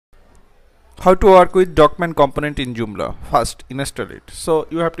How to work with Docman component in Joomla? First, install it. So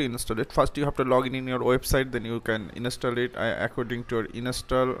you have to install it. First, you have to log in your website. Then you can install it according to your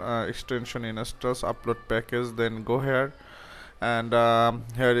install extension installs upload package. Then go here, and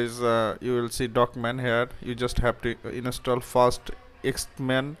here is you will see Docman here. You just have to install first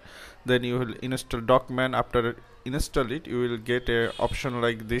Xman. Then you will install Docman. After install it, you will get a option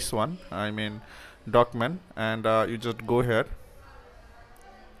like this one. I mean Docman, and you just go here.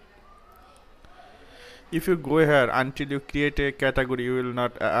 If you go here until you create a category, you will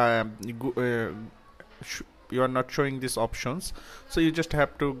not you are not showing these options, so you just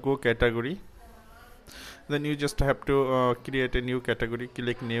have to go category. Then you just have to create a new category,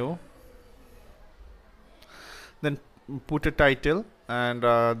 click new, then put a title, and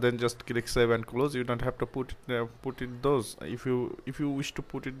then just click save and close. You don't have to put it those. If you wish to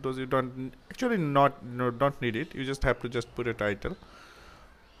put it those, you don't actually don't need it. You just have to just put a title.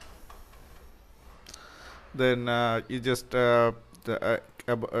 Then you just you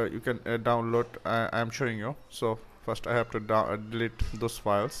can download. I'm showing you. So first I have to delete those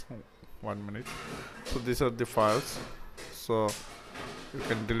files. 1 minute. So these are the files, so you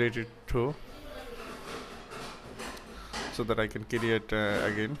can delete it too, so that I can create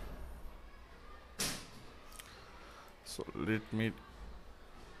again. So let me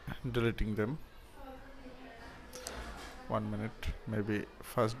deleting them. 1 minute. Maybe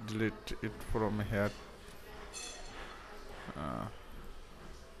first delete it from here.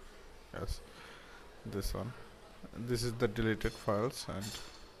 Yes, this one. This is the deleted files, and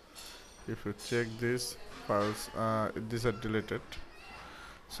if you check these files, these are deleted.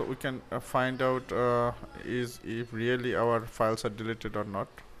 So we can find out is if really our files are deleted or not.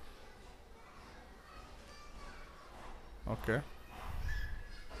 Okay,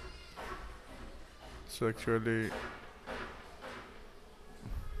 so actually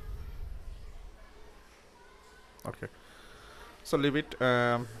okay, so leave it.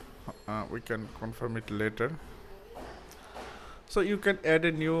 We can confirm it later. So you can add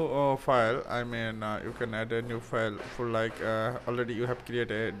a new file. I mean you can add a new file for like already you have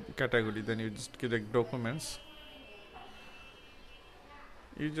created a category. Then you just click documents.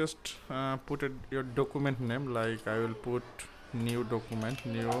 You just put your document name, like I will put new document,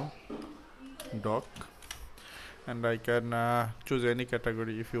 new doc, and I can choose any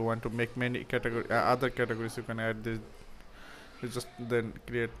category. If you want to make many category other categories, you can add this. You just then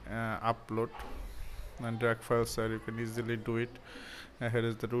create upload and drag files there. You can easily do it. Here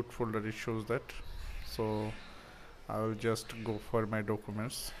is the root folder, it shows that. So I will just go for my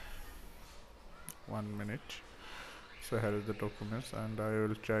documents. 1 minute. So here is the documents, and I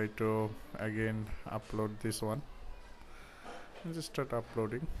will try to again upload this one and just start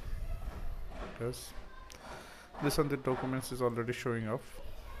uploading. Yes, this one, the documents is already showing off.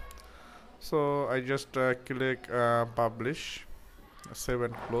 So I just click publish, save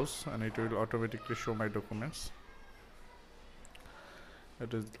and close, and it will automatically show my documents.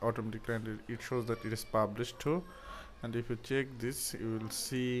 It is automatically, and it shows that it is published too. And if you check this, you will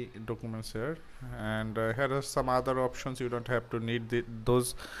see documents here, and here are some other options. You don't have to need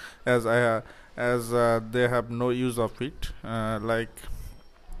those, as they have no use of it. Like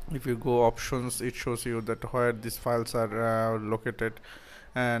if you go options, it shows you that where these files are located,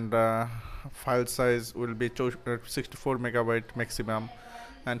 and file size will be 64 megabyte maximum,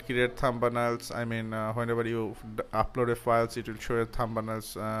 and create thumbnails. I mean whenever you upload a files, it will show you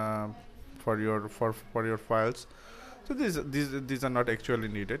thumbnails for your files. So these are not actually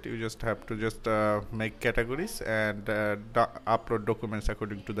needed. You just have to just make categories and upload documents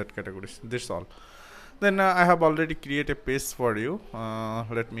according to that categories. That's all. Then I have already created a page for you.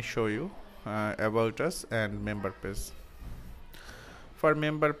 Let me show you about us and member page. For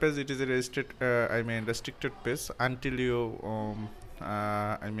member page, it is a restricted page until you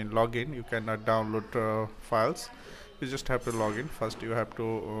log in. You cannot download files. You just have to log in. First you have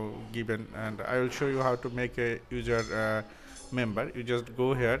to give and I will show you how to make a user member. You just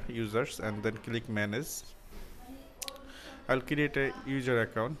go here, users, and then click manage. I'll create a user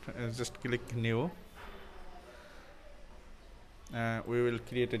account and just click new. We will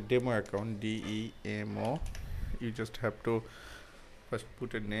create a demo account, DEMO. You just have to first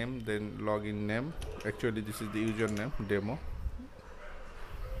put a name, then login name. Actually this is the username, demo.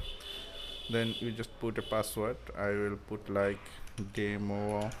 Then you just put a password. I will put like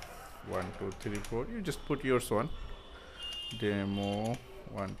demo 1234. You just put yours one, demo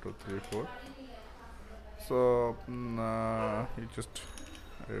 1234. So you just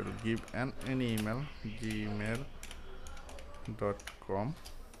I will give an email, gmail.com.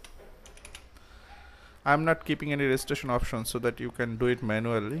 I'm not keeping any registration options so that you can do it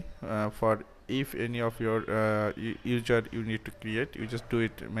manually. For if any of your user you need to create, you just do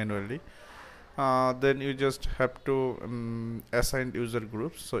it manually. Then you just have to assign user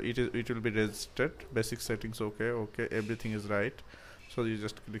groups, so it will be registered. Basic settings okay, everything is right, so you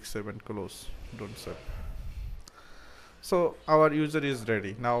just click save and close. Don't save. So our user is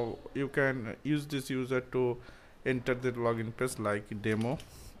ready. Now you can use this user to enter the login page like demo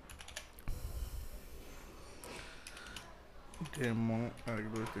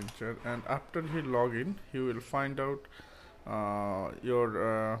and after he log in, he will find out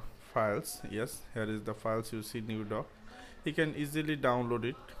your files. Yes, here is the files. You see new doc. He can easily download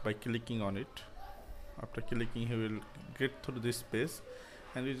it by clicking on it. After clicking, he will get through this page,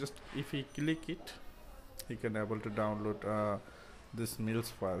 and you just, if he click it, he can able to download this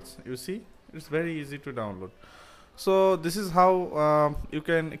meals files. You see, it's very easy to download. So this is how you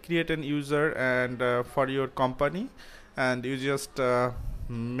can create an user and for your company, and you just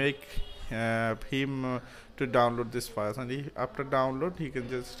make him to download this files, and after download he can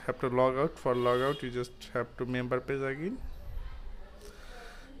just have to log out. For log out, you just have to member page again,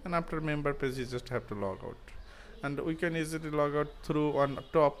 and after member page you just have to log out, and we can easily log out through on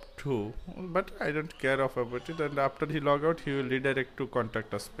top 2, but I don't care about it. And after he log out, he will redirect to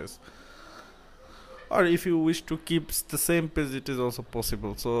contact us page, or if you wish to keep the same page, it is also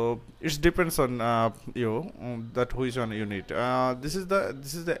possible. So it depends on you that which one you need. This is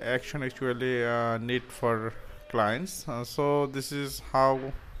the action actually need for clients. So this is how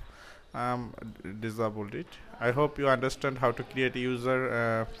disabled it. I hope you understand how to create a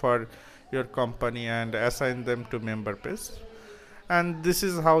user for your company and assign them to member page, and this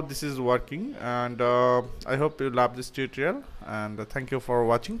is how this is working. And I hope you love this tutorial, and thank you for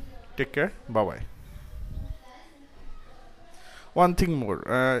watching. Take care. Bye bye. One thing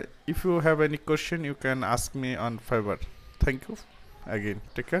more, if you have any question, you can ask me on Fiverr. Thank you again.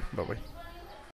 Take care. Bye bye.